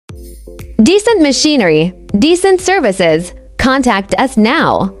Decent machinery, decent services. Contact us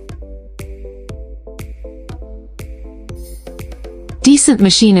now. Decent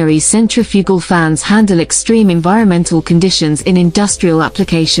machinery. Centrifugal fans handle extreme environmental conditions in industrial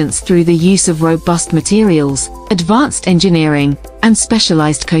applications through the use of robust materials, advanced engineering, and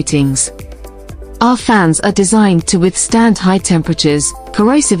specialized coatings. Our fans are designed to withstand high temperatures,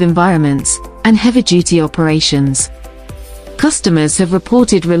 corrosive environments, and heavy-duty operations. Customers have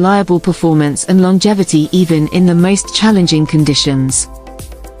reported reliable performance and longevity even in the most challenging conditions.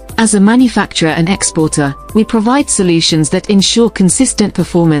 As a manufacturer and exporter, we provide solutions that ensure consistent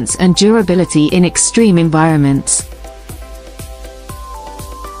performance and durability in extreme environments.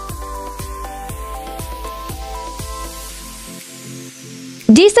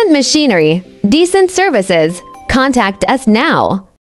 Decent machinery, decent services. Contact us now.